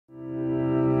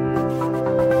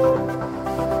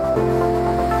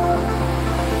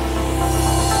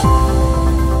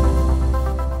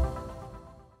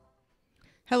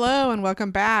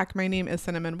welcome back. My name is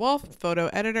Cinnamon Wolfe, photo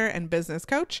editor and business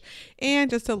coach, and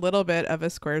just a little bit of a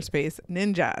Squarespace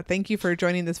ninja. Thank you for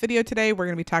joining this video today. We're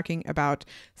going to be talking about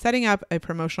setting up a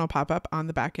promotional pop-up on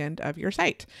the back end of your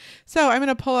site. So I'm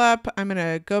going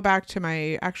to go back to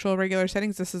my actual regular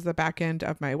settings. This is the back end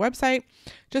of my website.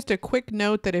 Just a quick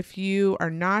note that if you are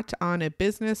not on a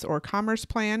business or commerce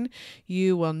plan,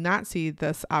 you will not see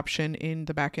this option in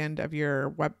the back end of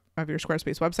your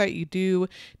Squarespace website. You do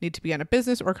need to be on a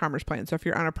business or commerce plan. So if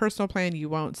you're on a personal plan, you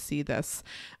won't see this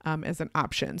as an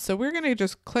option. So we're going to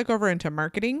just click over into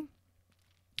marketing.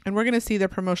 And we're going to see the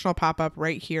promotional pop-up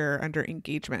right here under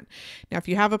engagement. Now, if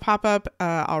you have a pop-up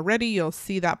already, you'll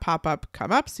see that pop-up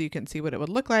come up so you can see what it would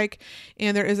look like.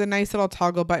 And there is a nice little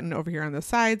toggle button over here on the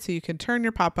side so you can turn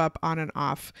your pop-up on and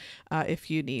off if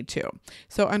you need to.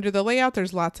 So under the layout,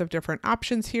 there's lots of different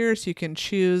options here. So you can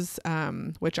choose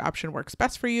which option works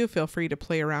best for you. Feel free to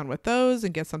play around with those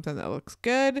and get something that looks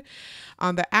good.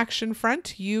 On the action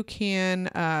front, you can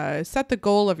set the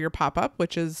goal of your pop-up,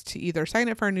 which is to either sign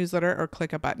up for a newsletter or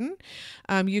click a button.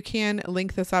 You can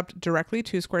link this up directly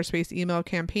to Squarespace email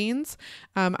campaigns.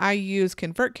 I use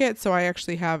ConvertKit, so I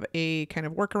actually have a kind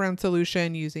of workaround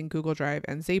solution using Google Drive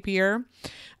and Zapier,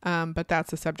 but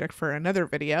that's a subject for another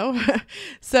video.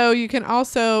 So you can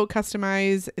also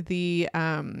customize the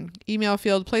email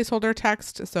field placeholder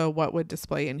text, so what would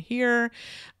display in here,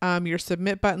 your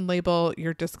submit button label,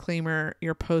 your disclaimer,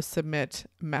 your post submit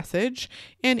message,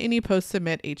 and any post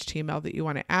submit HTML that you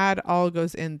want to add all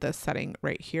goes in this setting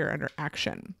right here under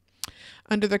action.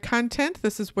 Under the content,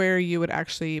 this is where you would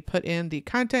actually put in the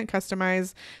content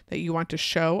customize that you want to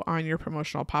show on your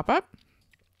promotional pop-up.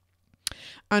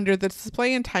 Under the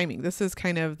display and timing, this is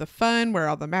kind of the fun where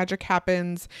all the magic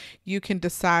happens. You can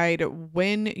decide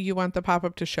when you want the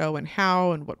pop-up to show and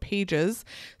how and what pages.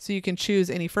 So you can choose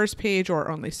any first page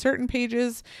or only certain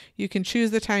pages. You can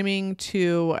choose the timing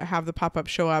to have the pop-up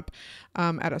show up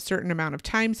at a certain amount of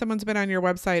time someone's been on your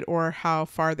website or how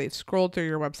far they've scrolled through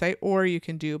your website, or you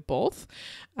can do both.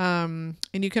 And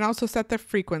you can also set the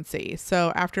frequency.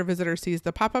 So after a visitor sees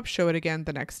the pop-up, show it again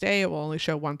the next day. It will only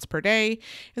show once per day.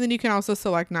 And then you can also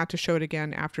select not to show it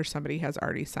again after somebody has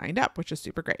already signed up, which is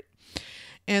super great.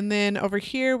 And then over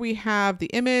here we have the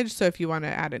image. So if you want to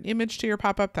add an image to your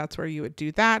pop-up, that's where you would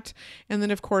do that. And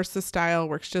then of course the style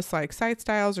works just like site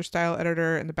styles or style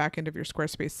editor in the back end of your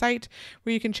Squarespace site,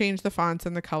 where you can change the fonts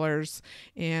and the colors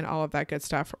and all of that good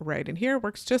stuff right in here.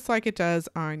 Works just like it does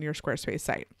on your Squarespace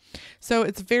site. So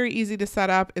it's very easy to set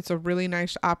up. It's a really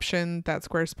nice option that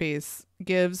Squarespace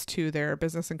gives to their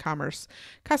business and commerce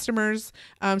customers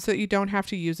so that you don't have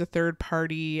to use a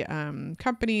third-party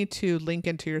company to link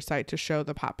into your site to show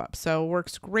the pop-up. So it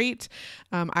works great.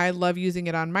 I love using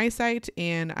it on my site,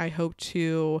 and I hope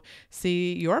to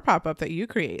see your pop-up that you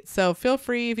create. So feel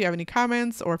free, if you have any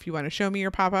comments or if you want to show me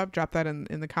your pop-up, drop that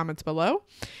in the comments below.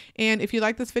 And if you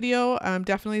like this video,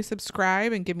 definitely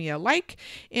subscribe and give me a like,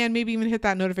 and maybe even hit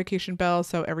that notification bell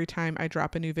so every time I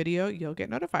drop a new video, you'll get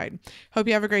notified. Hope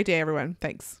you have a great day, everyone.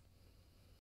 Thanks.